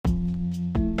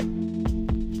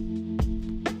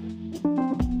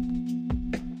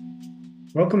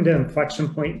Welcome to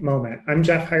Inflection Point Moment. I'm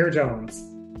Jeff Hire Jones.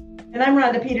 And I'm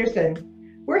Rhonda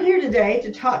Peterson. We're here today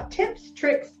to talk tips,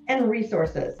 tricks, and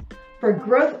resources for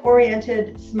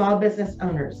growth-oriented small business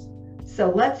owners. So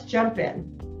let's jump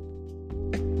in.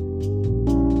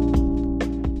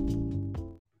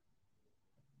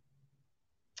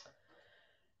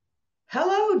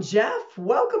 Hello, Jeff.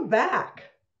 Welcome back.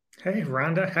 Hey,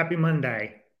 Rhonda. Happy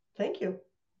Monday. Thank you.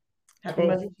 Happy 12,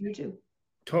 Monday to you too.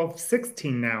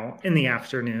 12:16 now in the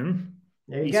afternoon.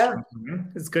 There you Eastern go.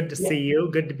 Time. It's good to Yeah. see you.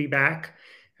 Good to be back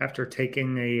after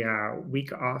taking a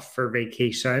week off for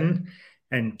vacation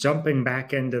and jumping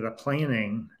back into the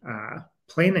planning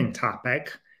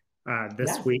topic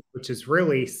this Yes, week, which is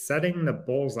really setting the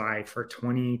bullseye for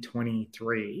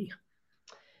 2023.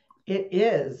 it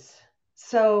is.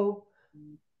 So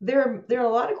there are a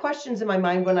lot of questions in my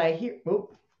mind when I hear.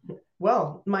 Oh,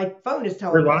 well, my phone is We're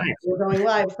telling us live. we're going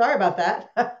live. Sorry about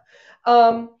that.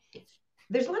 um,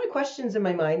 there's a lot of questions in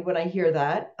my mind when I hear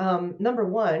that. Number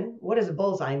one, what does a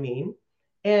bullseye mean?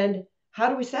 And how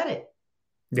do we set it?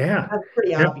 Yeah. That's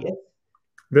pretty Yep. obvious.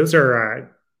 Those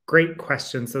are great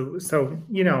questions.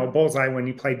 Bullseye, when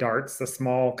you play darts, the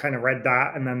small kind of red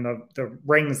dot, and then the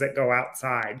rings that go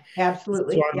outside. This is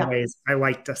Absolutely. one of Yeah. the ways I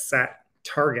like to set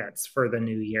targets for the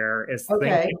new year is Okay.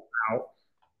 thinking about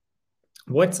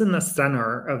what's in the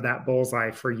center of that bullseye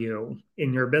for you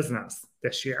in your business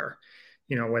this year.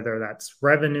 Whether that's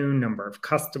revenue, number of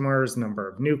customers, number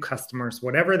of new customers,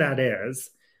 whatever that is,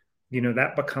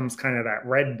 that becomes kind of that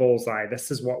red bullseye.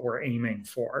 This is what we're aiming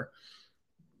for.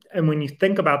 And when you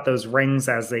think about those rings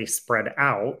as they spread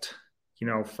out,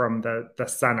 from the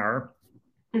center,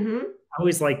 Mm-hmm. I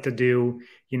always like to do,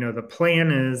 the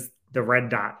plan is the red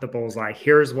dot, the bullseye.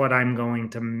 Here's what I'm going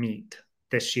to meet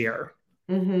this year.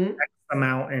 Mm-hmm. X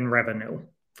amount in revenue,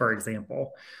 for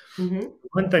example. Mm-hmm.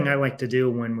 One thing I like to do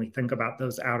when we think about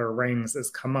those outer rings is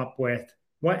come up with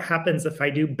what happens if I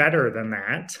do better than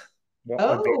that? What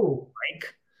would they look Oh,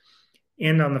 like?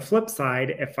 And on the flip side,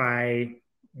 if I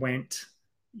went,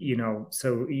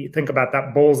 so you think about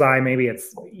that bullseye, maybe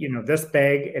it's, this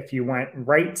big. If you went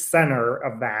right center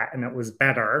of that and it was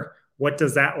better, what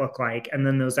does that look like? And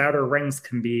then those outer rings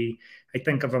can be, I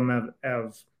think of them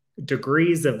of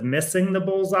degrees of missing the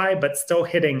bullseye, but still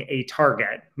hitting a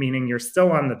target, meaning you're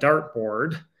still on the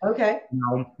dartboard. okay.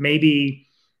 Maybe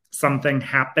something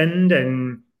happened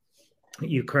and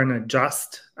you can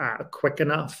adjust quick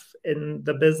enough in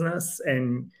the business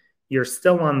and you're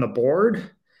still on the board,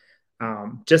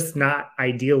 just not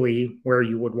ideally where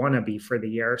you would want to be for the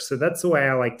year. So that's the way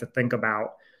I like to think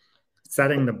about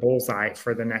setting the bullseye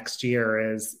for the next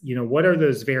year is, what are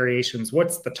those variations?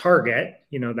 What's the target,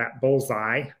 that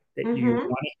bullseye that you Mm-hmm.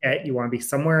 want to hit? You want to be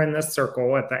somewhere in this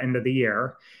circle at the end of the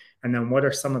year. And then what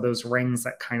are some of those rings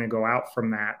that kind of go out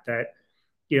from that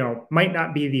might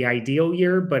not be the ideal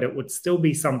year, but it would still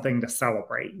be something to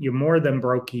celebrate. You more than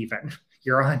broke even.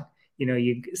 You're on,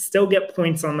 you still get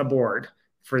points on the board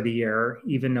for the year,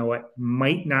 even though it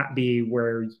might not be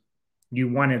where you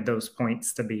wanted those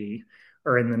points to be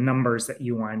or in the numbers that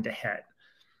you wanted to hit.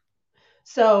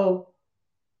 So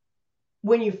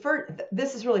when you first,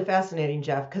 this is really fascinating,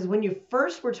 Jeff, because when you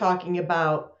first were talking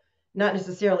about not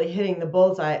necessarily hitting the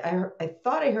bullseye, I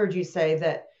thought I heard you say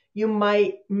that you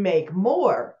might make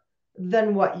more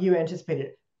than what you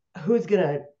anticipated. Who's going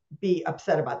to be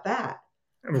upset about that?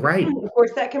 Right. Of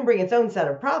course, that can bring its own set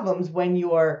of problems when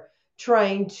you're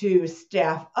trying to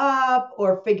staff up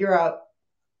or figure out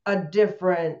a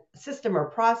different system or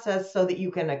process so that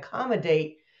you can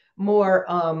accommodate more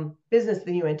business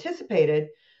than you anticipated.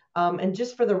 And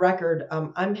just for the record,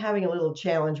 I'm having a little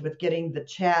challenge with getting the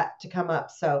chat to come up.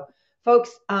 So,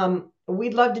 folks,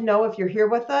 we'd love to know if you're here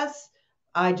with us.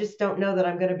 I just don't know that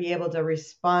I'm going to be able to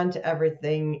respond to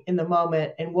everything in the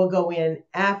moment. And we'll go in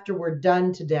after we're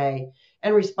done today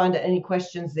and respond to any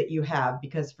questions that you have,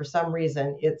 because for some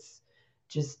reason it's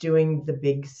just doing the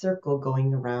big circle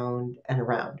going around and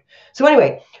around. So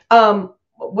anyway,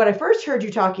 what I first heard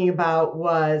you talking about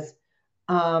was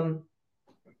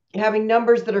having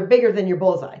numbers that are bigger than your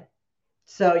bullseye.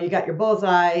 So you got your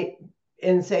bullseye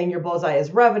and saying your bullseye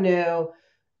is revenue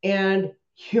and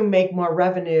you make more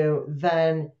revenue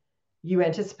than you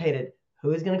anticipated.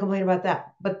 Who's going to complain about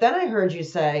that? But then I heard you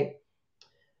say,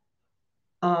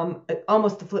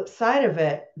 almost the flip side of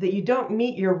it, that you don't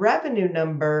meet your revenue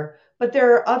number, but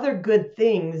there are other good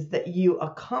things that you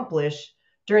accomplish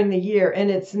during the year. And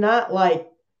it's not like,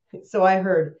 so I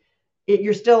heard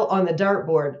you're still on the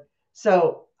dartboard.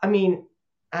 So, I mean,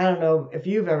 I don't know if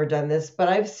you've ever done this, but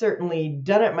I've certainly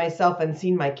done it myself and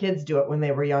seen my kids do it when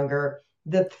they were younger.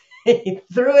 that they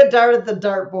threw a dart at the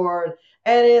dartboard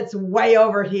and it's way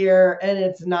over here and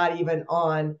it's not even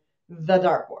on the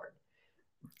dartboard.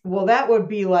 Well, that would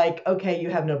be like, okay, you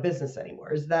have no business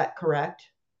anymore. Is that correct?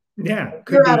 Yeah,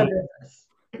 could You're out of be.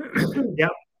 business. Yeah,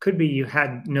 could be you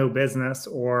had no business,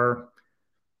 or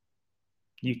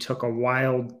you took a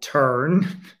wild turn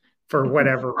for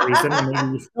whatever reason, and maybe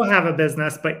you still have a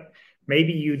business, but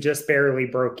maybe you just barely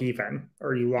broke even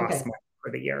or you lost Okay. money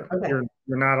for the year. Okay.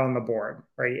 You're not on the board,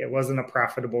 right? It wasn't a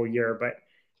profitable year, but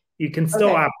you can still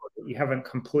Okay. operate. You haven't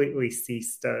completely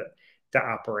ceased to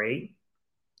operate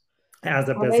as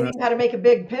a Or maybe business. you had to make a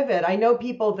big pivot. I know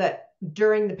people that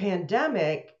during the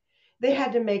pandemic, they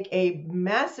had to make a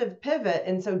massive pivot.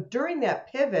 And so during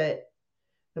that pivot,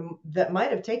 that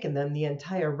might have taken them the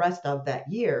entire rest of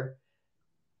that year.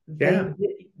 Yeah.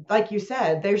 They, like you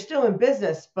said, they're still in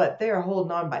business, but they are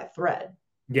holding on by a thread.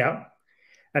 Yeah.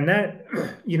 And that,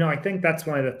 I think that's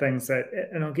one of the things that,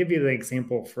 and I'll give you the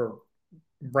example for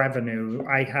revenue.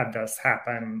 I had this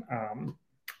happen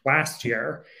last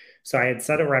year. So I had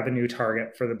set a revenue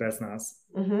target for the business.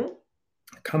 Mm-hmm.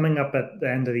 Coming up at the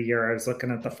end of the year, I was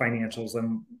looking at the financials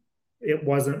and it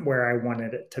wasn't where I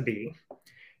wanted it to be.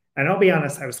 And I'll be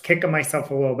honest, I was kicking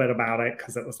myself a little bit about it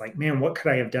because it was like, man, what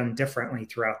could I have done differently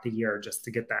throughout the year just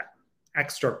to get that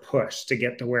extra push to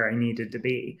get to where I needed to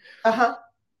be? Uh-huh.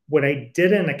 What I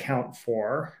didn't account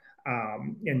for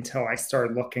until I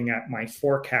started looking at my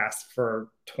forecast for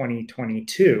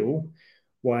 2022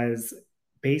 was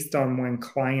based on when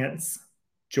clients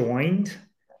joined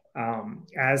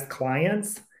as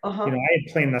clients. Uh-huh. I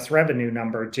had planned this revenue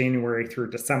number January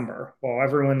through December. Well,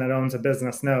 everyone that owns a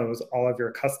business knows all of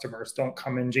your customers don't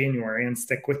come in January and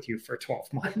stick with you for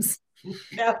 12 months.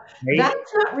 Now, Right?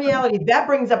 that's not reality. That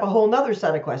brings up a whole nother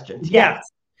set of questions. Yes.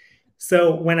 Yes.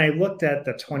 So when I looked at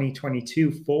the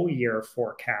 2022 full year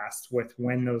forecast with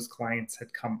when those clients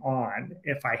had come on,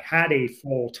 if I had a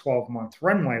full 12-month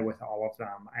runway with all of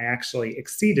them, I actually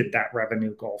exceeded that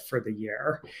revenue goal for the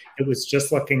year. It was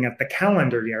just looking at the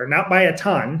calendar year, not by a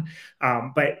ton,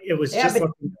 but it was Yeah, just but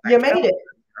looking at you that made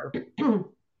calendar it. year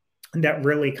that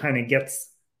really kind of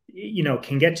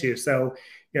can get you. So,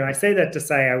 I say that to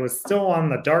say I was still on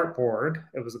the dartboard.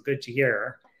 It was a good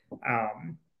year.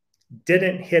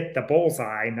 Didn't hit the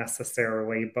bullseye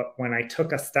necessarily, but when I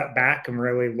took a step back and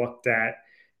really looked at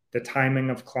the timing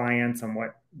of clients and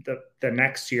what the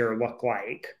next year looked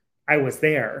like, I was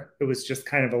there. It was just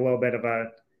kind of a little bit of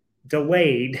a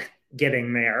delayed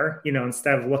getting there.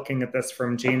 Instead of looking at this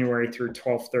from January through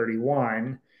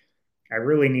 12/31, I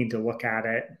really need to look at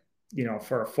it,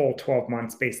 for a full 12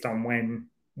 months based on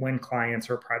when clients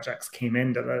or projects came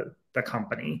into the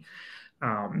company.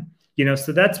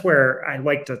 So that's where I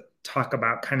like to talk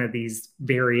about kind of these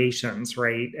variations,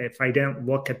 right? If I didn't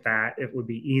look at that, it would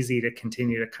be easy to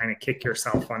continue to kind of kick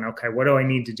yourself on, okay, what do I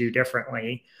need to do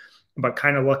differently? But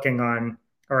kind of looking on,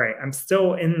 all right, I'm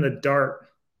still on the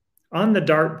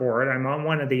dartboard. I'm on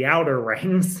one of the outer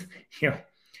rings,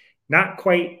 not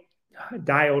quite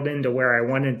dialed into where I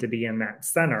wanted to be in that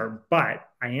center, but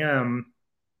I am,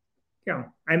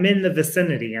 I'm in the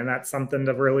vicinity, and that's something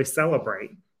to really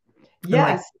celebrate. And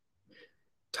like Yes.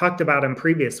 talked about in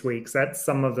previous weeks, that's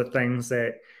some of the things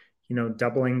that,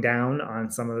 doubling down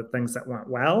on some of the things that went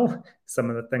well, some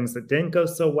of the things that didn't go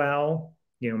so well,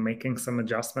 making some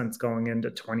adjustments going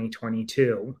into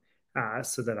 2022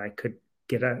 so that I could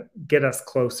get us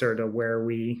closer to where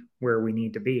we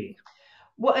need to be.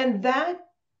 Well, and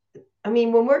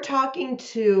when we're talking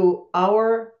to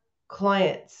our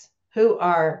clients who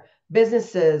are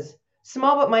businesses,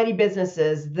 small but mighty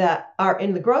businesses that are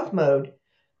in the growth mode,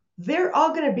 they're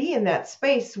all going to be in that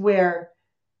space where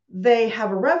they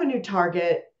have a revenue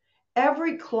target.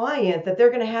 Every client that they're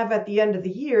going to have at the end of the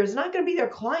year is not going to be their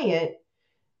client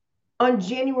on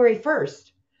January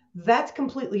 1st. That's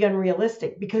completely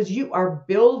unrealistic because you are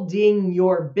building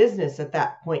your business at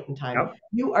that point in time. Yep.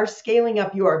 You are scaling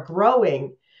up, you are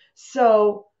growing.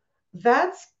 So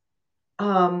that's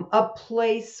a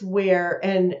place where,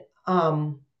 and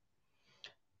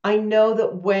I know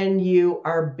that when you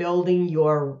are building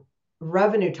your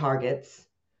revenue targets,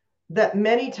 that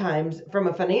many times from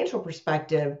a financial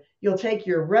perspective, you'll take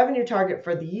your revenue target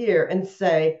for the year and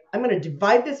say, I'm going to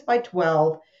divide this by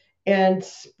 12 and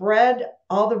spread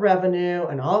all the revenue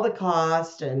and all the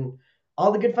cost and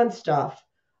all the good fun stuff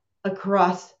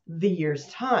across the year's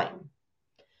time.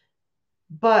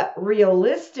 But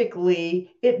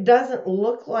realistically, it doesn't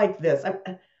look like this.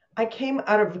 I came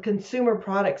out of a consumer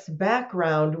products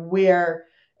background where,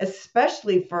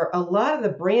 especially for a lot of the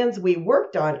brands we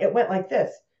worked on, it went like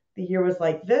this. The year was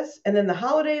like this, and then the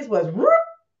holidays was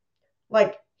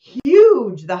like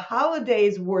huge. The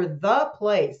holidays were the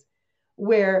place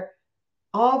where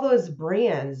all those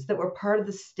brands that were part of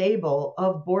the stable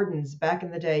of Borden's back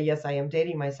in the day. Yes, I am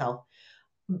dating myself,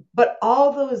 but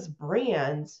all those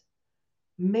brands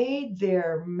made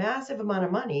their massive amount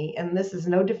of money, and this is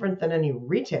no different than any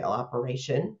retail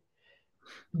operation,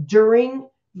 during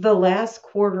the last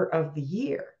quarter of the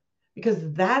year,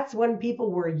 because that's when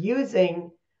people were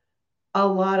using a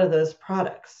lot of those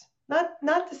products.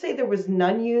 Not to say there was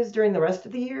none used during the rest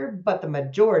of the year, but the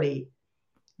majority,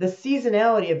 the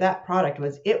seasonality of that product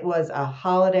was a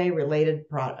holiday related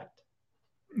product.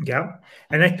 Yeah.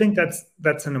 And I think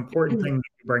that's an important thing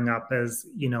to bring up is,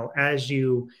 you know, as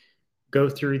you go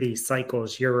through these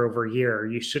cycles year over year,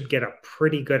 you should get a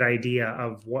pretty good idea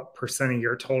of what percent of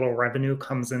your total revenue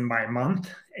comes in by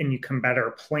month, and you can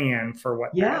better plan for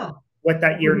Yeah. what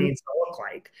that year Mhm. needs to look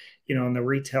like. You know, in the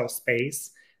retail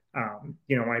space,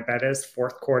 you know, my bet is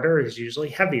fourth quarter is usually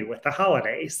heavy with the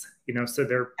holidays. You know, so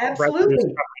their revenue is Absolutely.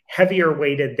 probably heavier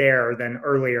weighted there than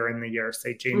earlier in the year,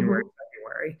 say January, Mhm.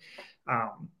 February.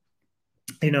 Um,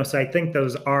 you know, so I think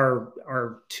those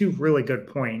are two really good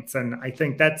points, and I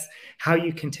think that's how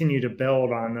you continue to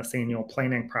build on this annual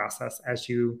planning process. As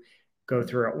you go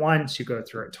through it once, you go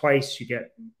through it twice, you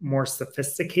get more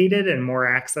sophisticated and more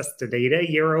access to data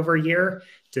year over year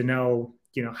to know,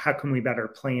 you know, how can we better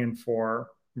plan for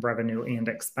revenue and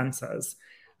expenses.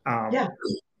 Yeah.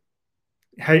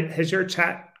 um, has your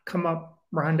chat come up,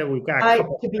 Rhonda? We've got a I,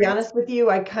 couple to be things. honest with you,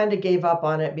 I kind of gave up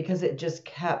on it because it just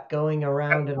kept going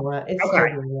around and around. It's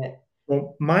Okay, still doing it.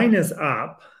 well, mine is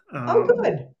up. Oh,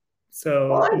 good. Well,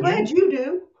 So I'm yeah. glad you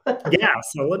do. Yeah,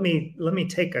 so let me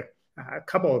take a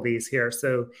couple of these here.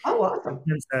 So Oh, awesome.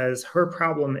 it says her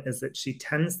problem is that she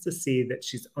tends to see that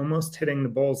she's almost hitting the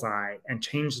bullseye and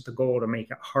change the goal to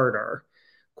make it harder.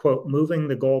 Quote, moving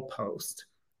the goalpost.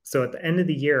 So at the end of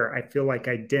the year, I feel like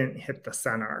I didn't hit the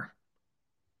center.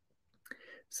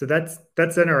 So that's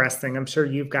interesting. I'm sure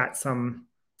you've got some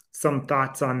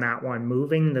thoughts on that one,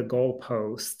 moving the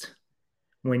goalpost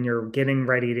when you're getting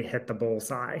ready to hit the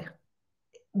bullseye.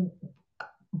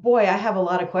 Boy, I have a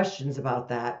lot of questions about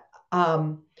that.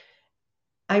 I'm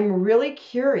really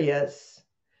curious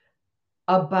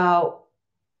about,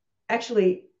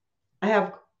 actually, I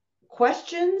have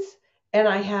questions and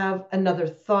I have another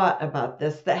thought about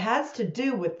this that has to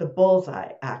do with the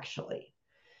bullseye, actually.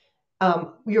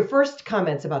 Your first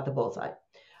comments about the bullseye.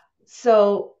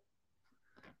 So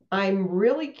I'm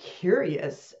really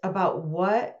curious about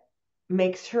what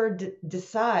makes her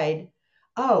decide,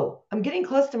 oh, I'm getting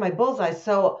close to my bullseye,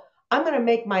 so I'm going to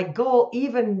make my goal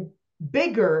even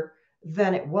bigger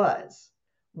than it was.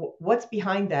 What's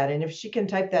behind that? And if she can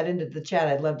type that into the chat,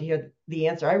 I'd love to hear the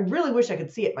answer. I really wish I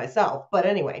could see it myself, but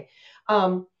anyway,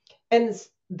 um, and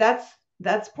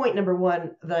that's point number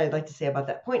one that I'd like to say about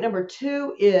that. Point number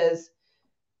two is,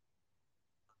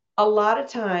 a lot of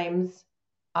times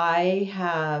I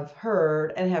have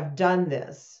heard and have done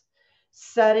this,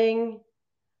 setting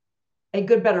a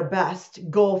good, better, best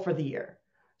goal for the year.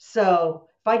 So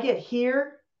if I get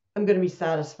here, I'm going to be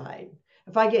satisfied.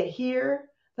 If I get here,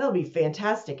 that'll be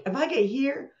fantastic. If I get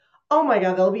here, oh my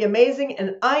God, that'll be amazing.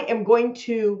 And I am going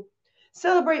to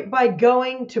celebrate by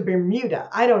going to Bermuda.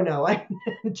 I don't know. I'm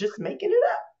just making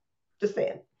it up. Just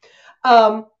saying.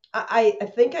 I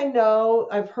think I know.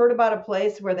 I've heard about a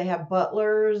place where they have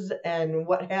butlers and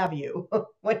what have you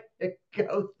when you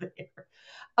go there.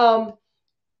 Um,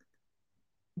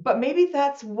 but maybe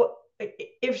that's what,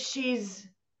 if she's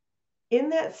in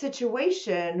that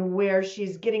situation where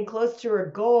she's getting close to her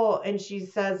goal and she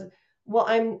says, "Well,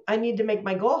 I need to make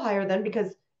my goal higher then,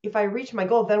 because if I reach my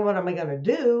goal, then what am I going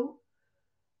to do?"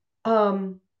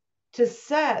 Um, to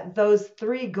set those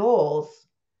three goals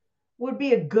would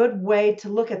be a good way to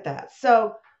look at that.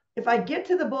 So if I get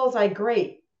to the bullseye,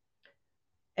 great.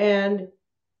 And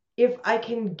if I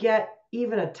can get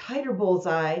even a tighter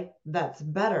bullseye, that's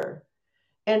better.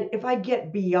 And if I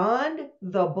get beyond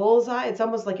the bullseye, it's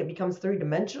almost like it becomes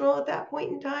three-dimensional at that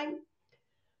point in time,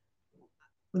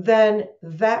 then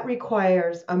that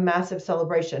requires a massive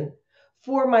celebration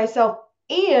for myself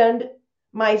and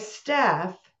my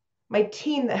staff, my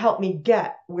team that helped me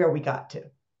get where we got to.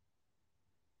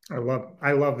 I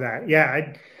love that.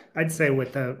 Yeah, I'd say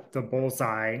with the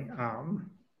bullseye,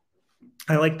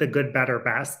 I like the good, better,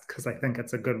 best because I think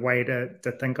it's a good way to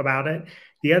think about it.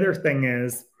 The other thing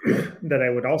is that I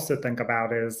would also think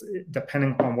about is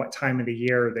depending on what time of the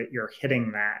year that you're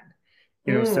hitting that.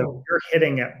 You know, so if Mm. you're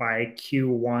hitting it by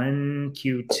Q1,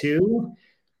 Q2,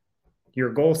 your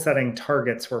goal setting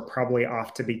targets were probably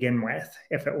off to begin with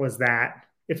if it was that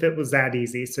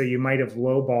easy. So you might have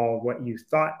lowballed what you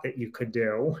thought that you could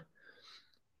do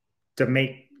to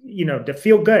make to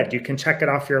feel good. You can check it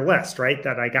off your list, right?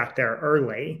 That I got there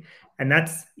early. And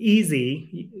that's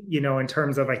easy, in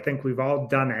terms of, I think we've all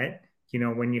done it.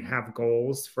 When you have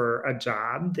goals for a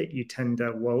job, that you tend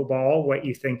to lowball what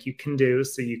you think you can do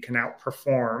so you can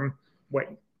outperform what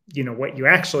you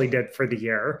actually did for the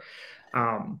year.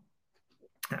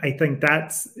 I think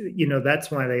that's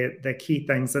one of the key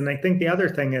things. And I think the other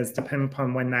thing is, depending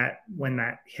upon when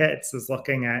that hits, is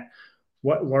looking at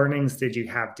what learnings did you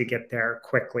have to get there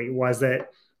quickly. Was it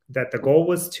that the goal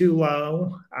was too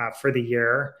low for the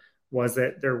year? Was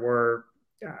it there were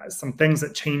some things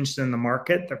that changed in the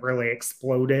market that really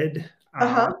exploded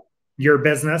your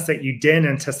business that you didn't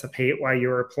anticipate while you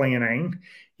were planning?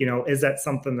 Is that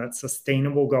something that's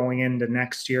sustainable going into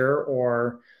next year?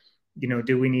 Or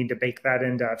do we need to bake that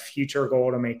into a future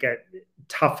goal to make it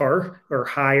tougher or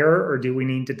higher? Or do we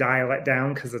need to dial it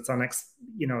down because it's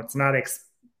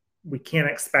we can't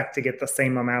expect to get the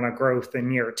same amount of growth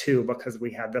in year 2 because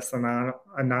we had this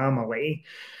anomaly.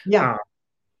 Yeah.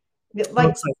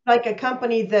 Like a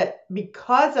company that,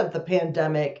 because of the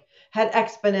pandemic, had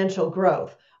exponential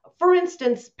growth. For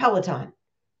instance, Peloton.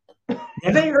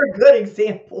 Yeah. They are a good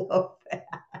example of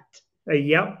that.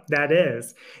 Yep, that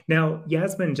is. Now,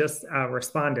 Yasmin just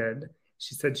responded.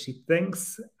 She said she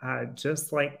thinks I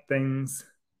just like things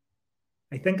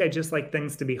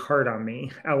to be hard on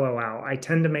me. LOL. I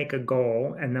tend to make a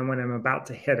goal, and then when I'm about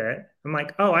to hit it, I'm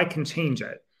like, oh, I can change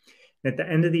it. And at the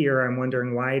end of the year, I'm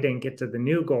wondering why I didn't get to the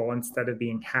new goal instead of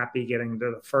being happy getting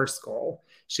to the first goal.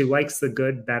 She likes the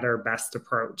good, better, best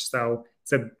approach. So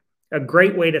it's a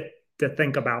great way to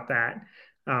think about that.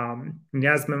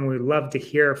 Yasmin, we'd love to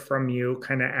hear from you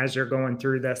kind of as you're going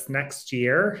through this next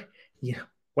year,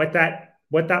 what that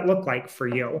looked like for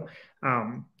you.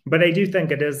 But I do think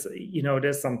it is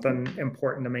something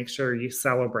important to make sure you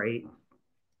celebrate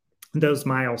those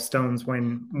milestones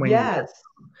when yes.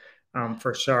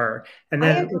 For sure. And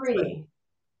then I agree.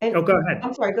 And, go ahead.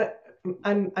 I'm sorry. Go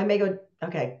ahead. I may go.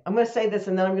 Okay. I'm going to say this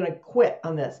and then I'm going to quit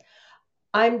on this.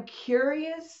 I'm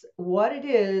curious what it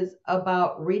is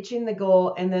about reaching the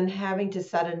goal and then having to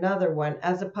set another one,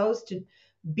 as opposed to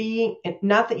being,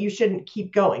 not that you shouldn't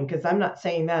keep going, because I'm not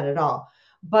saying that at all,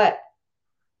 but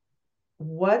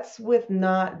what's with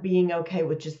not being okay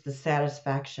with just the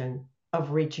satisfaction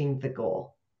of reaching the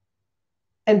goal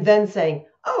and then saying,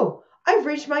 oh, I've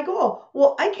reached my goal.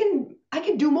 Well, I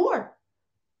can do more.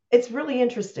 It's really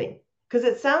interesting because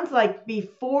it sounds like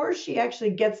before she actually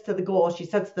gets to the goal, she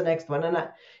sets the next one. And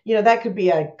that could be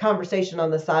a conversation on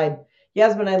the side.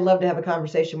 Yasmin, I'd love to have a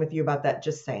conversation with you about that.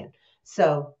 Just saying.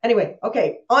 So anyway,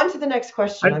 okay, on to the next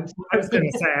question. I was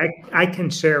going to say, I can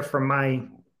share from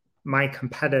my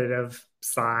competitive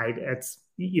side. It's,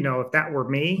 if that were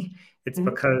me, it's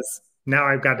because now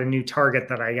I've got a new target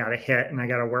that I got to hit, and I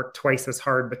got to work twice as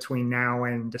hard between now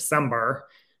and December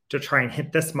to try and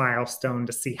hit this milestone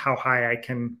to see how high I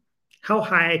can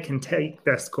take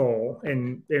this goal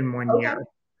in 1 year.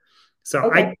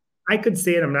 So I could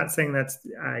see it. I'm not saying that's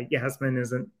Yasmin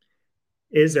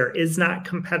is not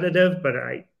competitive, but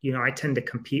I tend to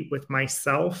compete with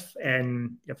myself,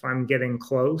 and if I'm getting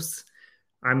close,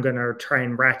 I'm going to try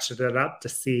and ratchet it up to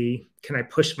see, can I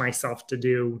push myself to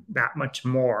do that much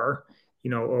more,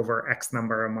 over X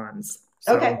number of months.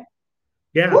 So,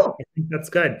 yeah, cool. I think that's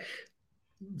good.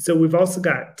 So we've also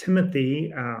got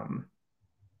Timothy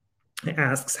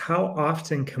asks, how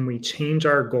often can we change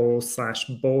our goals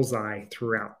 / bullseye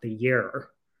throughout the year?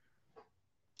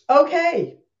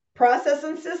 Okay. Process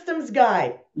and systems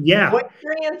guy. Yeah. What's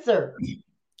your answer?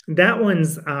 That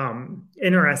one's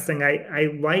interesting.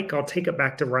 I'll take it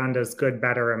back to Rhonda's good,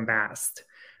 better, and best.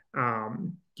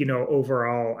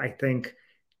 Overall, I think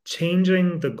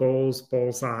changing the goals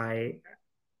bullseye,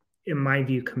 in my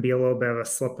view, can be a little bit of a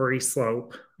slippery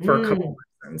slope for a couple of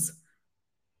reasons.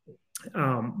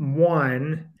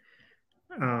 One,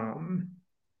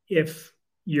 if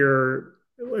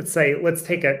let's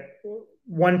take it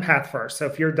one path first. So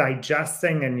if you're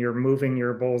digesting and you're moving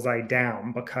your bullseye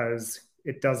down because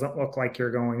it doesn't look like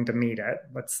you're going to meet it,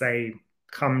 let's say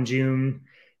come June,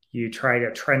 you try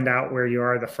to trend out where you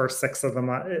are the first half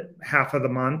of the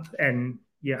month and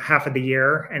half of the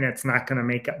year, and it's not going to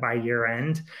make it by year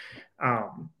end.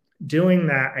 Doing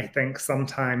that, I think,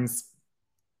 sometimes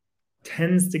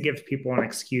tends to give people an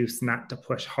excuse not to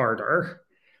push harder.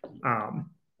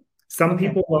 Some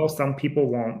people will, some people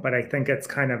won't, but I think it's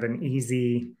kind of an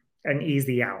easy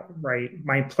out, right?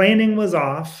 My planning was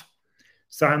off,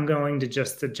 so I'm going to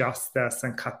just adjust this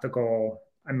and cut the goal.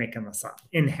 I'm making this up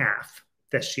in half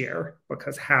this year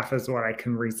because half is what I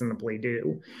can reasonably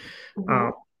do.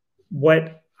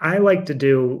 What I like to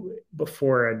do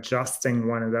before adjusting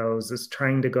one of those is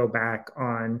trying to go back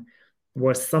on,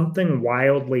 was something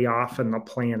wildly off in the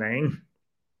planning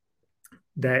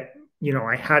that,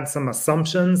 I had some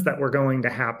assumptions that were going to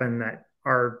happen that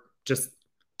are just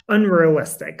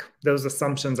unrealistic. Those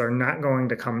assumptions are not going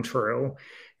to come true.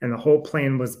 And the whole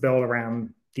plan was built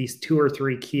around these two or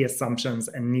three key assumptions,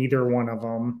 and neither one of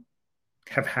them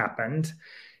have happened.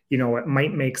 It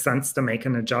might make sense to make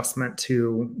an adjustment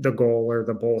to the goal or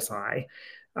the bullseye.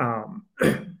 Um,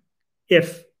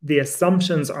 if the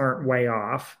assumptions aren't way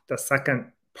off, the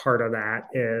second part of that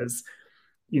is,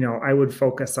 I would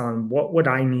focus on what would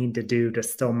I need to do to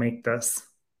still make this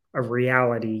a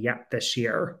reality yet this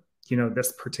year,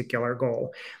 this particular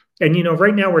goal. And,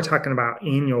 right now we're talking about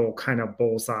annual kind of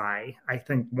bullseye. I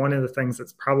think one of the things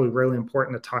that's probably really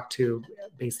important to talk to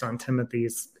based on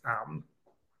Timothy's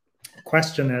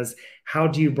question is, how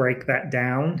do you break that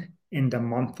down into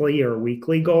monthly or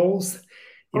weekly goals?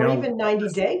 Or even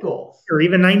 90-day goals. Or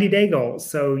even 90-day goals.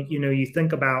 So, you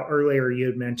think about earlier, you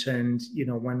had mentioned,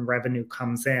 when revenue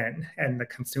comes in and the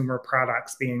consumer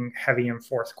products being heavy in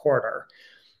fourth quarter.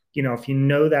 If you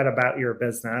know that about your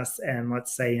business, and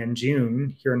let's say in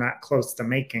June, you're not close to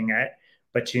making it,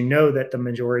 but you know that the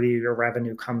majority of your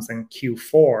revenue comes in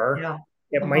Q4, yeah.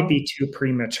 It might be too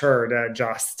premature to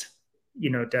adjust,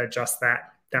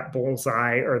 that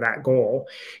bullseye or that goal.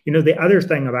 The other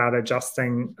thing about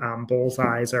adjusting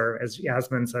bullseyes, or as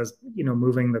Yasmin says,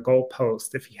 moving the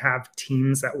goalpost, if you have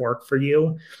teams that work for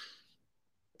you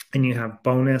and you have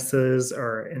bonuses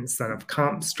or incentive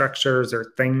comp structures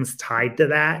or things tied to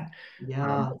that,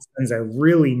 it sends a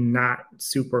really not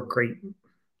super great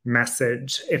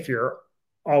message if you're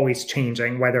always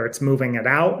changing, whether it's moving it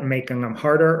out and making them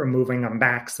harder or moving them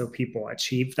back so people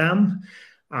achieve them.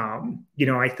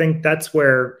 I think that's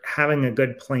where having a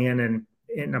good plan and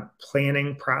in a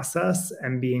planning process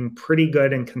and being pretty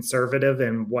good and conservative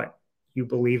in what you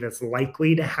believe is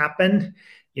likely to happen,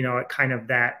 at kind of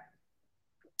that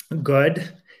good,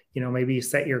 maybe you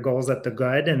set your goals at the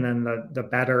good, and then the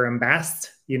better and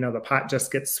best, the pot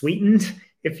just gets sweetened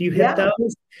if you hit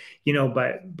those,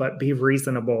 but be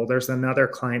reasonable. There's another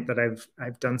client that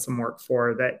I've done some work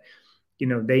for that,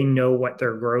 they know what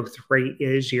their growth rate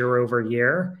is year over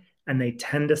year, and they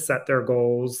tend to set their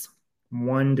goals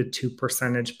 1 to 2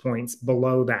 percentage points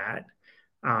below that,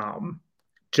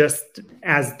 just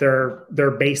as their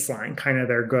baseline, kind of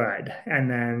their good. And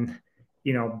then,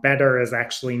 better is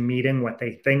actually meeting what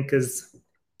they think is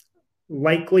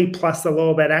likely plus a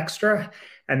little bit extra.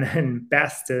 And then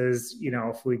best is,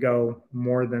 if we go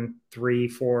more than 3,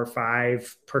 4,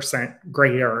 5%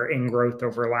 greater in growth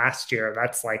over last year,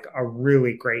 that's like a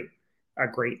really great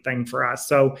thing for us.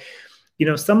 So,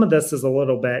 some of this is a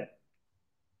little bit,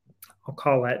 I'll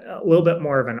call it a little bit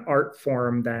more of an art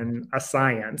form than a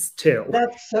science too.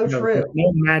 That's so true. There's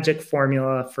no magic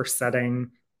formula for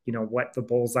setting, what the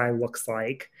bullseye looks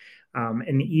like.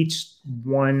 And each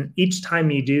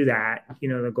time you do that,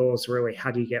 the goal is really,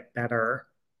 how do you get better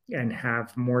and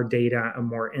have more data and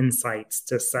more insights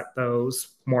to set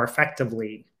those more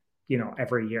effectively,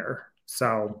 every year.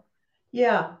 So,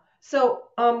 yeah. So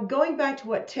going back to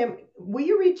what will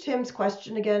you read Tim's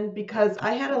question again? Because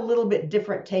I had a little bit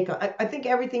different take on I think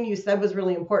everything you said was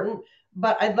really important,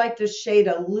 but I'd like to shade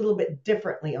a little bit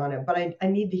differently on it. But I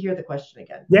need to hear the question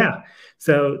again. Yeah.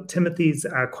 So Timothy's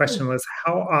question was,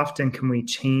 how often can we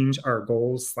change our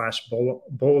goals /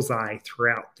 bullseye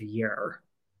throughout the year?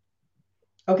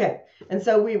 Okay. And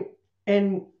so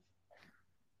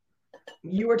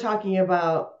you were talking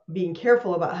about being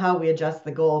careful about how we adjust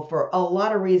the goal for a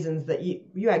lot of reasons that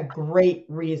you had great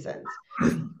reasons.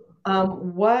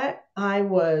 What I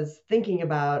was thinking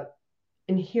about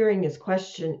in hearing his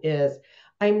question is,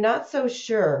 I'm not so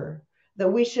sure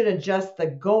that we should adjust the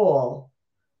goal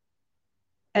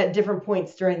at different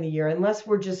points during the year, unless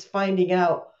we're just finding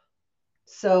out.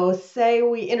 So say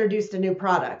we introduced a new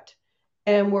product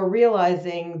and we're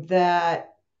realizing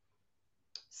that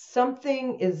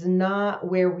something is not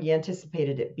where we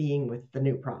anticipated it being with the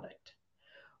new product.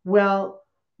 Well,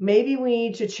 maybe we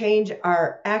need to change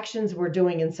our actions we're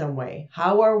doing in some way.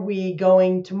 How are we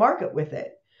going to market with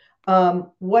it?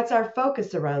 What's our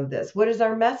focus around this? What is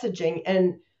our messaging?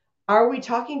 And are we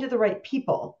talking to the right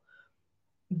people?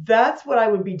 That's what I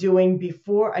would be doing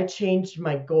before I changed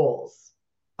my goals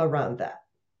around that.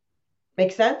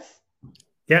 Make sense?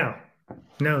 Yeah.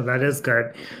 No, that is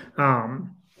good.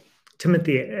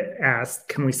 Timothy asked,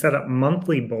 can we set up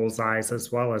monthly bullseyes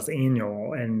as well as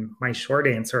annual? And my short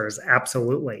answer is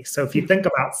absolutely. So if you think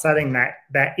about setting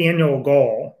that annual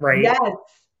goal, right? Yes.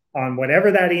 On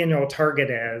whatever that annual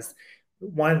target is,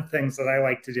 one of the things that I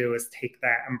like to do is take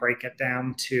that and break it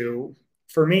down to,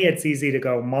 for me, it's easy to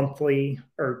go monthly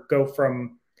or go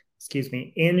from, excuse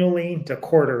me, annually to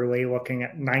quarterly, looking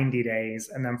at 90 days,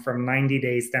 and then from 90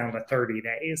 days down to 30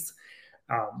 days.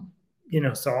 Um,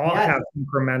 so I'll Yes. have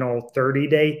incremental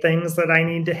 30-day things that I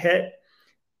need to hit,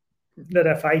 that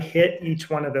if I hit each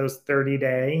one of those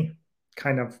 30-day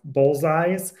kind of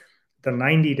bullseyes, the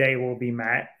 90-day will be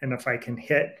met. And if I can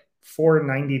hit 4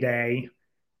 90-day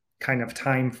kind of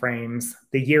time frames,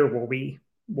 the year will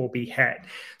be hit.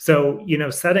 So,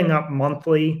 setting up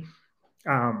monthly,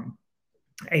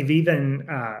 I've even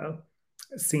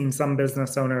seen some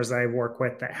business owners I work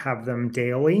with that have them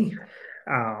daily.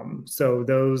 So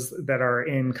those that are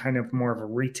in kind of more of a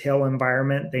retail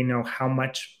environment, they know how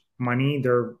much money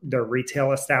their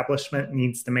retail establishment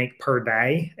needs to make per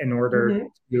day in order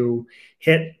to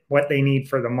hit what they need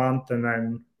for the month, and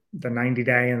then the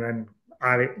 90-day, and then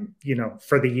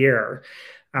for the year.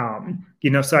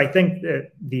 So I think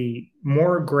that the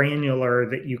more granular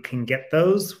that you can get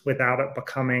those without it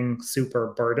becoming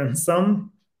super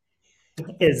burdensome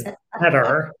is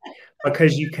better,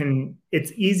 because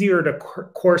it's easier to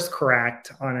course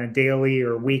correct on a daily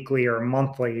or weekly or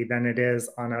monthly than it is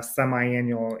on a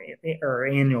semi-annual or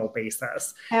annual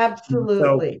basis.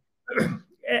 Absolutely. So,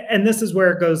 and this is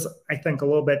where it goes, I think, a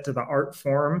little bit to the art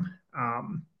form.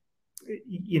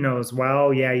 As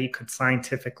well. Yeah, you could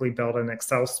scientifically build an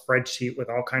Excel spreadsheet with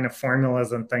all kind of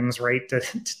formulas and things, right, to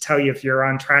tell you if you're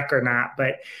on track or not.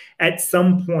 But at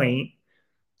some point,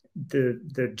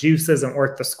 the juice isn't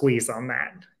worth the squeeze on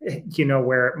that,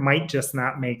 where it might just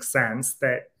not make sense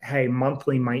that, hey,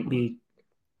 monthly might be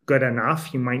good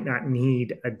enough. You might not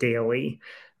need a daily.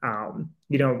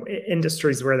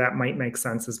 Industries where that might make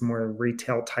sense is more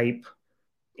retail type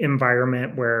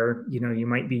environment, where you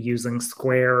might be using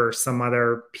Square or some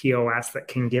other POS that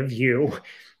can give you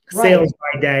sales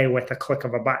by day with a click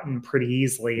of a button pretty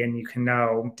easily, and you can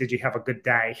know, did you have a good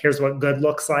day? Here's what good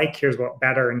looks like, here's what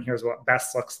better, and here's what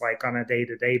best looks like on a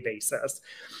day-to-day basis.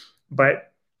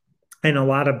 But in a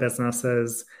lot of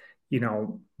businesses,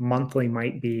 monthly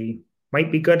might be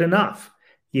good enough,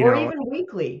 or even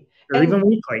weekly. Even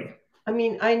weekly. I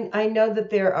mean, I know that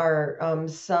there are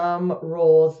some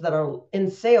roles that are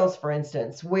in sales, for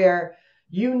instance, where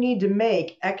you need to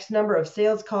make X number of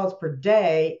sales calls per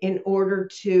day in order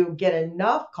to get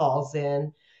enough calls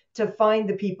in to find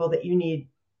the people that you need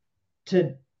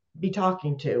to be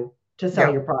talking to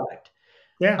sell your product.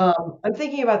 Yeah. I'm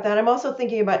thinking about that. I'm also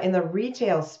thinking about in the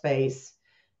retail space,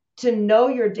 to know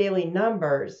your daily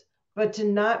numbers, but to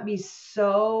not be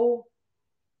so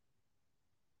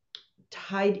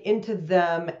tied into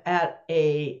them at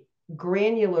a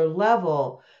granular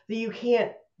level that you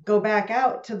can't go back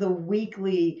out to the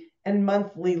weekly and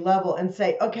monthly level and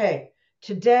say, okay,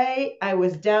 today I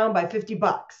was down by $50,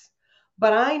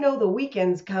 but I know the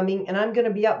weekend's coming and I'm going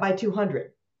to be up by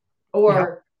 200.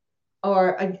 Or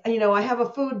I have a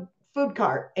food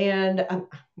cart, and I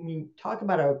mean, talk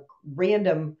about a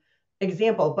random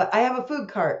example, but I have a food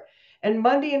cart, and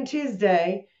Monday and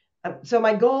Tuesday, so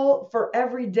my goal for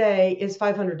every day is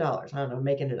 $500. I don't know,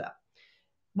 making it up.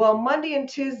 Well, Monday and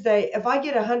Tuesday, if I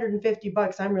get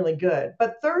 $150, I'm really good.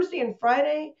 But Thursday and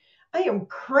Friday, I am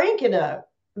cranking up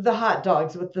the hot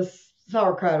dogs with the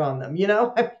sauerkraut on them,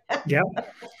 Yeah.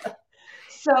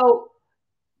 So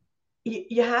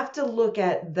you have to look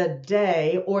at the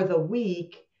day or the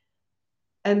week,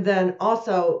 and then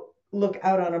also look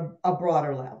out on a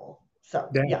broader level. So,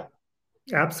 yeah.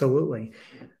 Absolutely.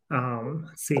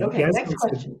 Let's see. Okay, next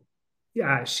question.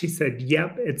 Yeah, she said,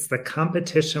 yep, it's the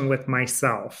competition with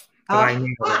myself that I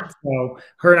nailed it. So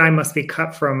her and I must be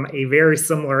cut from a very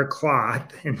similar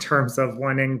cloth in terms of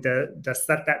wanting to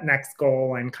set that next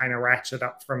goal and kind of ratchet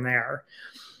up from there.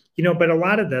 But a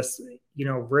lot of this,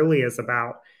 really is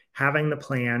about having the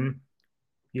plan,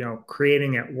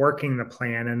 creating it, working the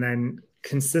plan, and then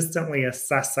consistently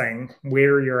assessing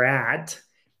where you're at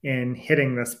in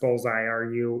hitting this bullseye.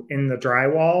 Are you in the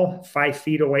drywall 5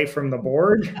 feet away from the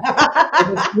board?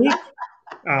 Which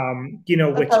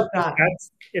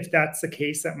if that's the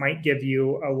case, that might give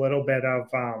you a little bit of,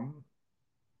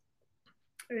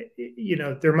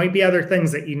 there might be other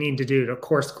things that you need to do to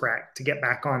course correct to get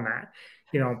back on that.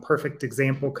 Perfect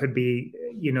example could be,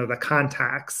 the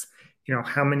contacts.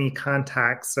 How many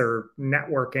contacts or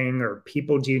networking or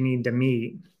people do you need to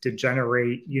meet to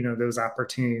generate, those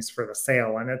opportunities for the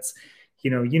sale? And it's,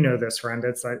 this, Renda,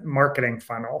 it's a marketing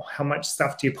funnel. How much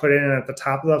stuff do you put in at the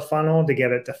top of the funnel to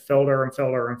get it to filter and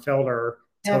filter and filter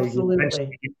until you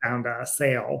eventually get down to a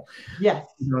sale? Yes.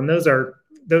 And those are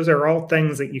those are all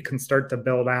things that you can start to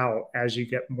build out as you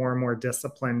get more and more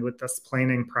disciplined with this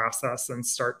planning process and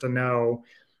start to know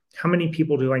how many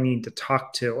people do I need to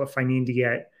talk to if I need to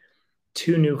get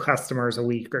 2 new customers a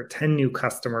week or 10 new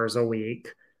customers a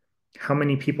week. How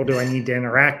many people do I need to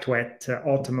interact with to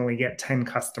ultimately get 10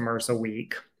 customers a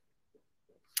week?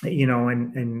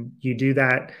 And you do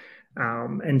that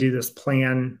and do this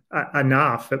plan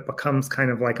enough, it becomes kind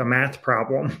of like a math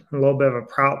problem, a little bit of a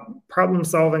problem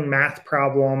solving math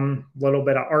problem, a little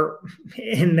bit of art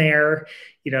in there,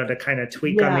 to kind of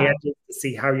tweak on the edges to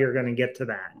see how you're going to get to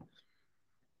that.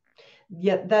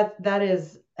 Yeah, that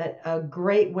is a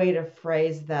great way to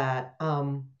phrase that.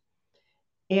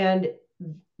 And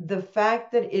the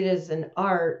fact that it is an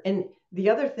art, and the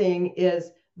other thing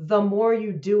is the more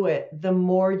you do it, the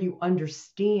more you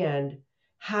understand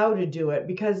how to do it.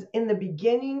 Because in the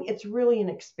beginning, it's really an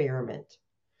experiment.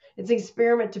 It's an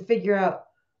experiment to figure out,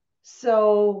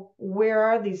 so where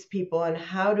are these people and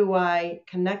how do I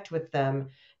connect with them?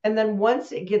 And then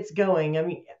once it gets going, I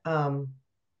mean,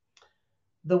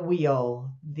 the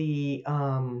wheel,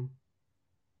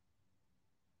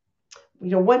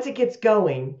 once it gets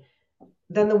going,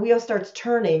 then the wheel starts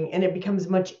turning and it becomes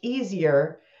much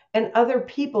easier. And other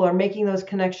people are making those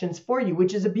connections for you,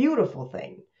 which is a beautiful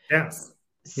thing. Yes.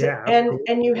 So, yeah.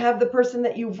 And you have the person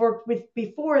that you've worked with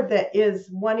before that is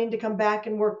wanting to come back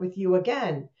and work with you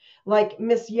again. Like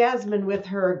Miss Yasmin with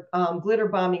her glitter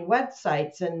bombing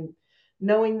websites, and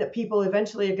knowing that people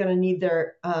eventually are going to need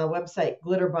their website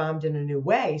glitter bombed in a new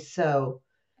way. So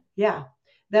yeah,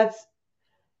 that's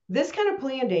this kind of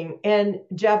planning. And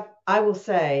Jeff, I will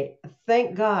say,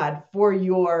 thank God for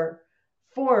your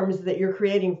forms that you're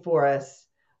creating for us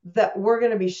that we're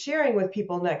going to be sharing with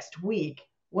people next week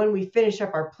when we finish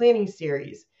up our planning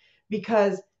series,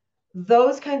 because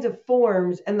those kinds of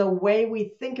forms and the way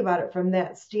we think about it from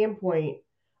that standpoint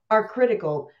are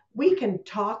critical. We can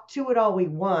talk to it all we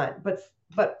want,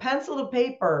 but pencil to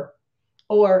paper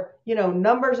or,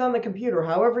 numbers on the computer,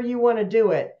 however you want to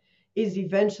do it, is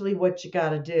eventually what you got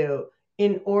to do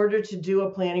in order to do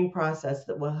a planning process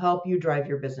that will help you drive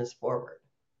your business forward.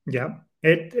 Yeah,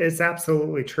 it is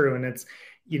absolutely true. And it's,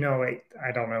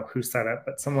 I don't know who said it,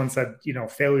 but someone said,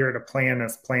 failure to plan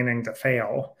is planning to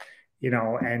fail,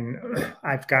 and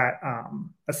I've got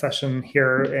a session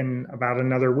here in about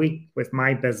another week with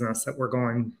my business that we're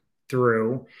going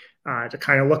through to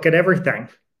kind of look at everything,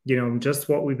 just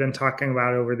what we've been talking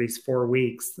about over these 4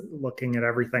 weeks, looking at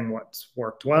everything, what's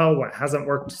worked well, what hasn't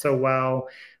worked so well,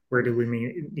 where do we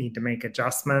need to make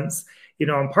adjustments?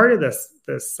 And part of this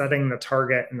setting the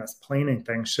target and this planning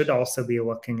thing should also be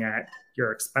looking at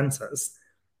your expenses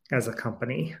as a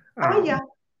company. Oh,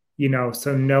 yeah.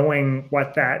 So knowing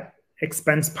what that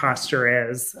expense posture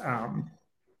is,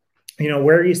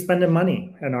 where are you spending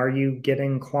money and are you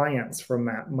getting clients from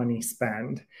that money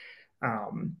spend?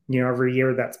 Every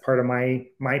year that's part of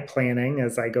my planning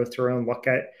as I go through and look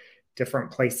at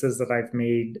different places that I've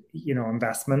made,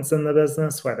 investments in the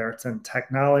business, whether it's in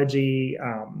technology,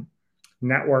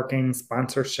 networking,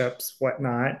 sponsorships,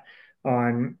 whatnot,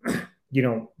 on,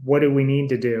 what do we need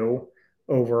to do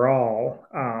overall?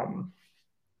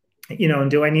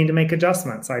 And do I need to make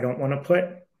adjustments? I don't want to put,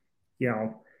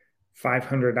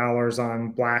 $500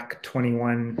 on black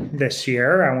 21 this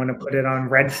year. I want to put it on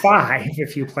red 5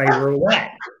 if you play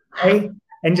roulette, right?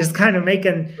 And just kind of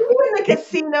making. You were in the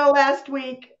casino last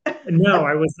week. No,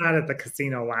 I was not at the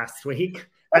casino last week.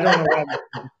 I don't know why that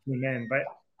came in, but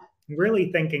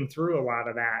really thinking through a lot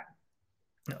of that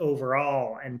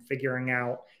overall and figuring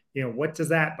out, what does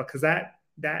that, because that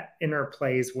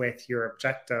interplays with your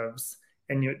objectives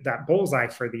and that bullseye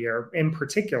for the year in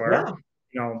particular. Yeah.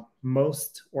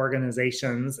 Most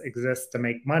organizations exist to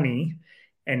make money.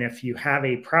 And if you have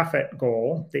a profit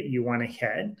goal that you want to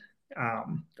hit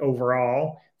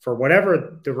overall, for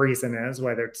whatever the reason is,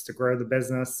 whether it's to grow the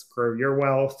business, grow your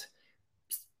wealth,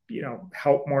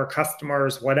 help more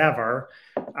customers, whatever.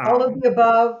 All of the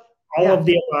above. All of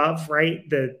the above, right?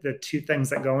 The 2 things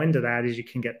that go into that is you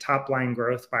can get top line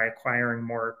growth by acquiring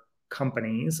more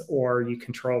companies, or you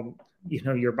control,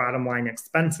 your bottom line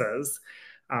expenses.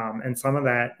 And some of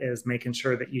that is making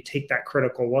sure that you take that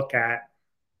critical look at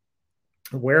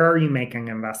where are you making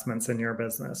investments in your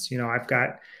business? I've got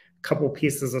a couple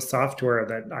pieces of software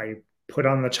that I put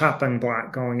on the chopping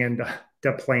block going into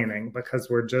planning because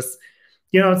we're just,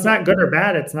 it's not good or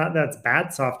bad. It's not that's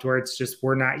bad software. It's just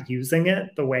we're not using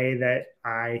it the way that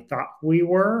I thought we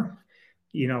were.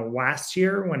 Last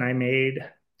year when I made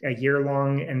a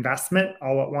year-long investment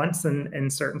all at once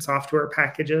in certain software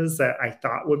packages that I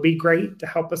thought would be great to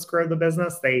help us grow the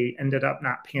business, they ended up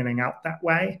not panning out that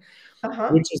way,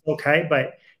 which is okay.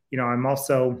 But, I'm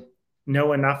also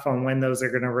know enough on when those are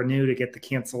going to renew to get the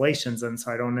cancellations in,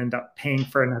 so I don't end up paying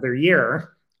for another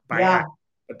year by Yeah, accident.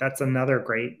 But that's another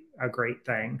great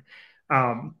thing.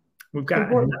 Um, we've got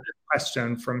another important.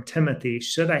 question from Timothy.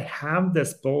 Should I have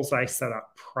this bullseye set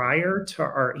up prior to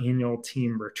our annual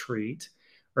team retreat,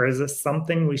 or is this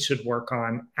something we should work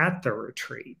on at the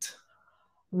retreat?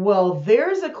 Well,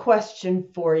 there's a question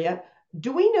for you.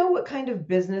 Do we know what kind of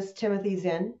business Timothy's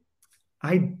in?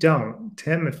 I don't.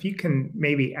 Tim, if you can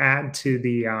maybe add to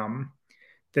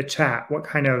the chat what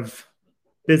kind of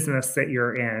business that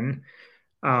you're in.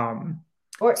 Um,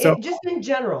 Or so just in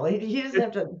general. He doesn't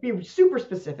have to be super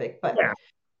specific, but yeah.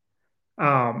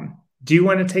 Do you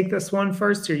want to take this one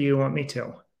first, or you want me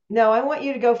to? no, I want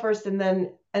you to go first, and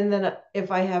then if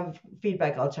I have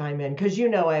feedback, I'll chime in because you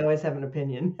know I always have an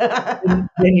opinion. Then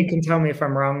you can tell me if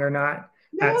I'm wrong or not.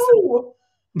 No. So,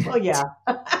 Well, yeah.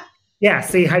 yeah,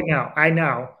 see, I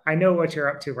know what you're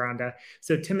up to, Rhonda.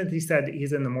 So Timothy said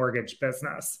he's in the mortgage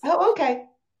business. Oh, okay.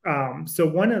 So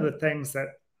one of the things that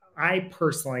I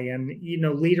personally, and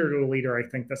leader to leader, I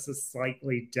think this is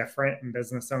slightly different in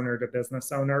business owner to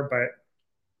business owner, but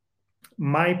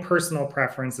my personal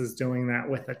preference is doing that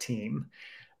with a team.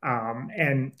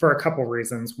 And for a couple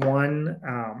reasons.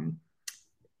 One,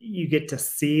 you get to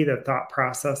see the thought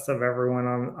process of everyone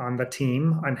on the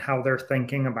team on how they're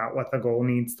thinking about what the goal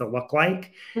needs to look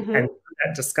like. And Hmm.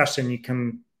 that discussion, you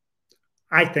can,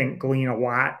 I think, glean a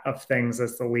lot of things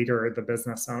as the leader or the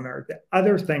business owner. The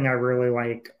other thing I really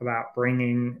like about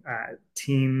bringing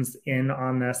teams in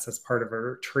on this as part of a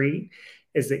retreat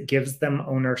is it gives them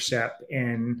ownership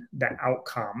in the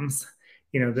outcomes.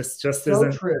 This just So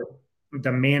isn't true.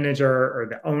 the manager or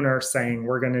the owner saying,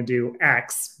 we're going to do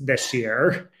X this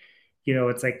year.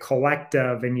 It's a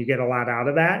collective and you get a lot out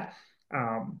of that.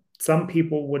 Some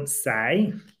people would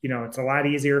say, it's a lot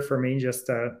easier for me just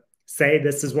to say,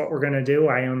 this is what we're going to do.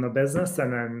 I own the business,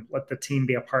 and then let the team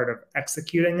be a part of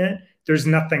executing it. There's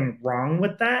nothing wrong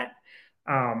with that.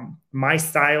 My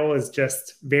style is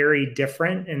just very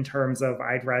different in terms of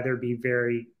I'd rather be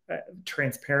very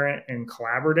transparent and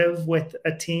collaborative with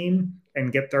a team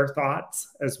and get their thoughts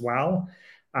as well.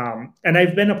 And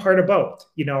I've been a part of both,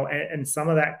 and some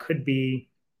of that could be,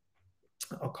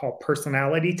 I'll call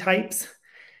personality types,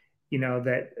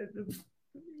 that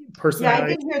Yeah, I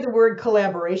personality. did hear the word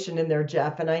collaboration in there,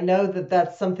 Jeff, and I know that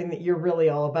that's something that you're really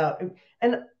all about.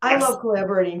 And I Yes. love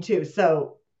collaborating too.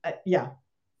 So, yeah.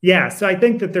 Yeah. So I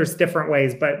think that there's different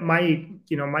ways, but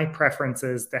my preference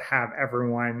is to have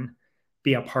everyone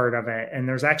be a part of it. And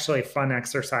there's actually a fun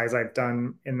exercise I've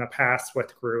done in the past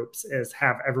with groups is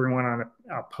have everyone on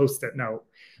a post-it note,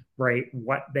 right?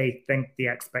 What they think the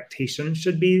expectation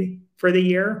should be for the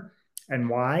year and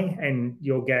why. And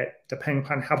you'll get, depending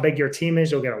upon how big your team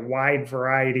is, you'll get a wide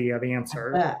variety of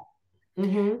answers.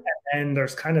 Mm-hmm. And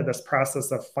there's kind of this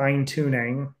process of fine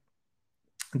tuning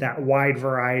that wide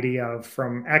variety of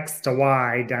from X to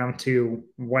Y down to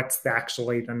what's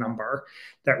actually the number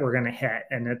that we're going to hit.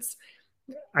 And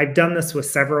I've done this with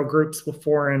several groups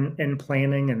before in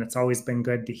planning, and it's always been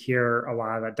good to hear a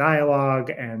lot of the dialogue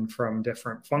and from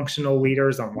different functional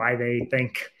leaders on why they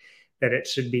think that it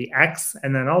should be X.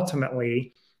 And then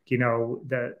ultimately,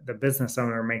 the business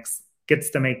owner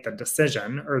gets to make the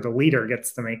decision, or the leader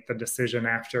gets to make the decision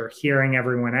after hearing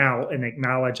everyone out and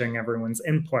acknowledging everyone's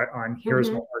input on here's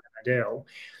Mm-hmm. what we're going to do.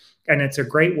 And it's a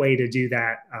great way to do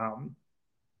that.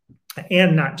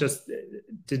 And not just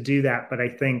to do that, but I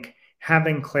think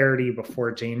having clarity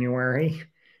before January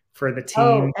for the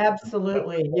Oh, team.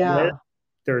 absolutely. Yeah.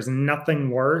 There's nothing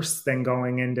worse than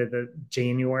going into the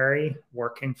January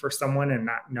working for someone and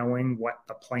not knowing what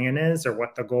the plan is or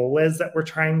what the goal is that we're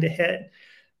trying to hit.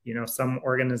 Some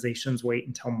organizations wait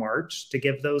until March to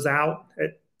give those out.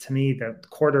 To me, the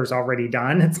quarter's already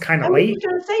done. It's kind I of was late. just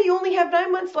going to say you only have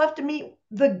 9 months left to meet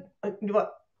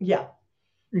yeah,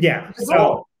 Yeah. the So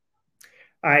goal.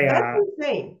 I, That's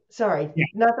insane. Sorry, yeah,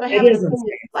 not that I it have an is opinion.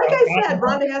 insane. Like So I said,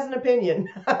 Rhonda has an opinion.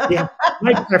 yeah,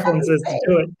 my I'm preference is to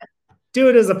just do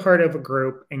it as a part of a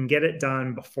group and get it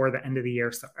done before the end of the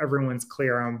year so everyone's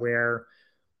clear on where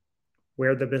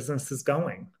the business is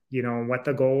going, and what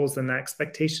the goals and the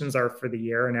expectations are for the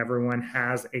year, and everyone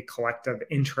has a collective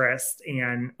interest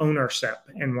and ownership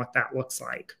in what that looks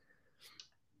like.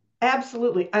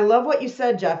 absolutely. I love what you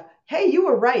said, Jeff. Hey, you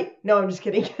were right. No, I'm just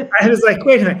kidding. I was like,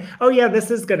 wait a minute. Oh yeah, this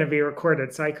is going to be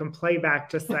recorded, so I can play back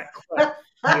just that clip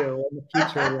you in the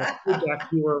future with, hey, Jeff,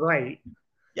 you were right.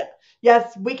 Yeah.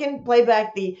 Yes, we can play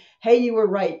back the hey, you were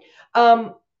right.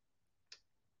 I'm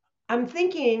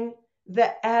thinking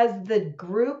that as the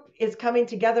group is coming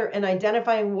together and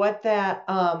identifying what the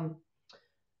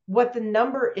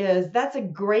number is, that's a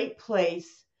great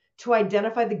place to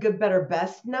identify the good, better,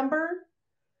 best number,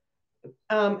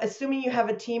 assuming you have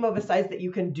a team of a size that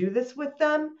you can do this with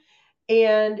them.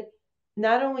 And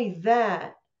not only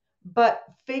that, but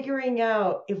figuring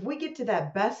out if we get to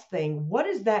that best thing, what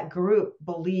does that group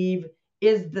believe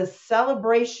is the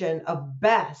celebration of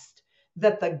best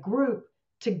that the group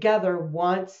together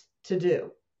wants to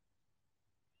do?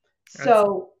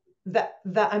 So that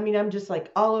I mean, I'm just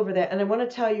like all over that. And I want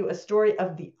to tell you a story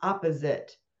of the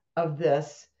opposite of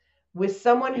this with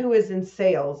someone who is in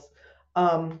sales,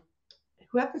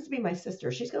 who happens to be my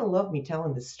sister. She's going to love me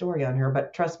telling this story on her,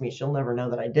 but trust me, she'll never know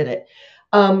that I did it.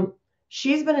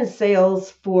 She's been in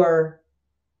sales for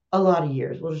a lot of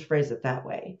years. We'll just phrase it that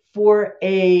way, for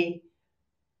a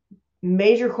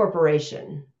major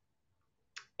corporation.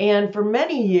 And for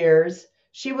many years,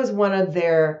 she was one of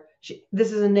their,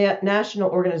 this is a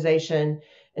national organization,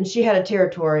 and she had a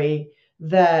territory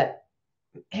that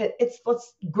it's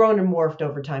grown and morphed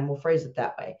over time. We'll phrase it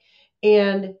that way.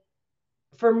 And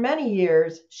for many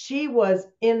years, she was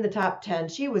in the top 10.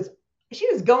 She was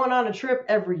going on a trip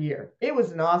every year. It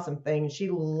was an awesome thing. She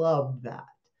loved that.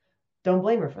 Don't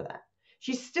blame her for that.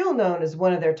 She's still known as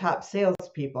one of their top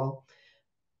salespeople.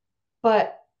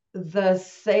 But the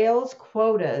sales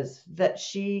quotas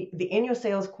the annual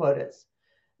sales quotas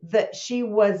that she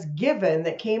was given,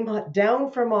 that came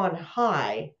down from on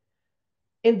high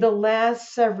in the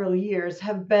last several years,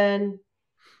 have been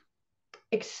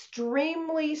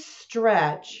extremely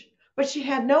stretched, but she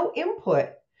had no input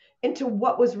into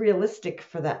what was realistic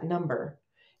for that number.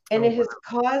 And it has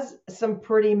caused some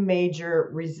pretty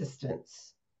major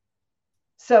resistance.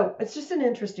 So it's just an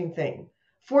interesting thing.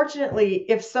 Fortunately,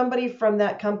 if somebody from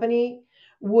that company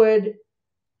would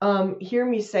hear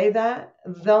me say that,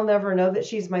 they'll never know that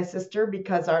she's my sister,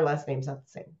 because our last name's not the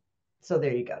same. So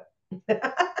there you go.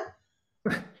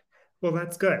 Well,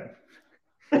 that's good.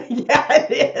 Yeah,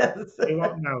 it is. They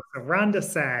won't know. So Rhonda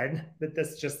said that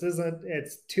this just isn't,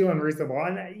 it's too unreasonable.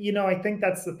 And, you know, I think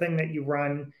that's the thing that you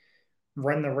run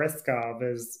the risk of,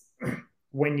 is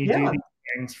when you do these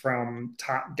things from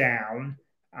top down,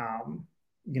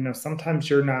 you know, sometimes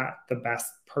you're not the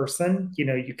best person. You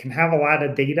know, you can have a lot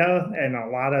of data and a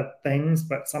lot of things,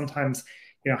 but sometimes,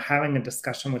 you know, having a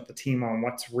discussion with the team on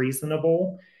what's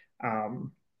reasonable,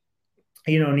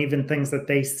 you know, and even things that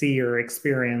they see or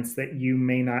experience that you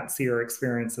may not see or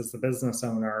experience as the business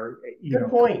owner, you Good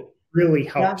point. Really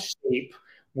help shape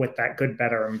what that good,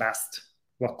 better, and best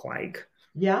look like.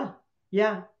 Yeah.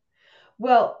 Yeah.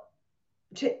 Well,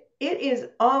 it is,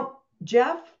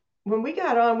 Jeff, when we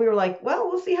got on, we were like, well,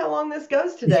 we'll see how long this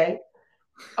goes today.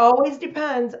 Always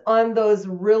depends on those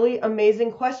really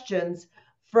amazing questions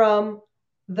from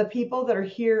the people that are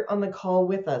here on the call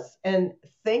with us. And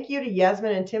thank you to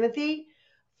Yasmin and Timothy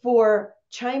for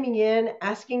chiming in,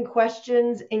 asking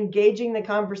questions, engaging the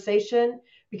conversation,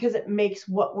 because it makes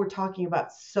what we're talking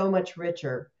about so much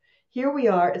richer. Here we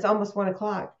are. It's almost 1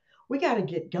 o'clock. We got to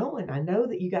get going. I know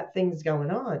that you got things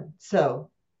going on. So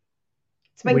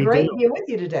it's been great being with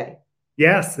you today.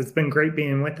 Yes, it's been great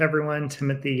being with everyone.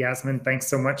 Timothy, Yasmin, thanks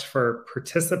so much for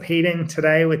participating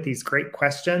today with these great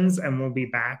questions. And we'll be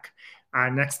back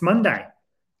next Monday.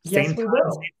 Yes, we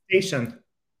will. Same station.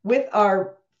 With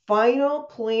our final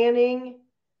planning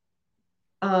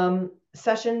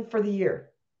session for the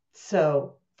year.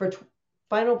 So for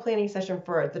final planning session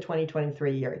for the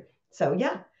 2023 year. So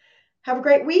yeah, have a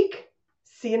great week.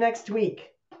 See you next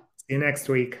week. See you next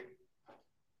week.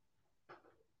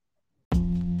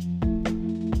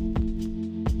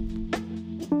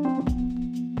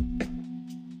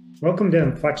 Welcome to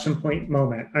Inflection Point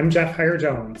Moment. I'm Jeff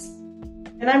Heyer-Jones.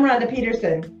 And I'm Rhonda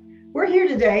Peterson. We're here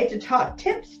today to talk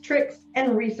tips, tricks,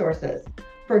 and resources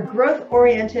for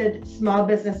growth-oriented small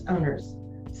business owners.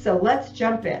 So let's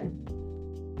jump in.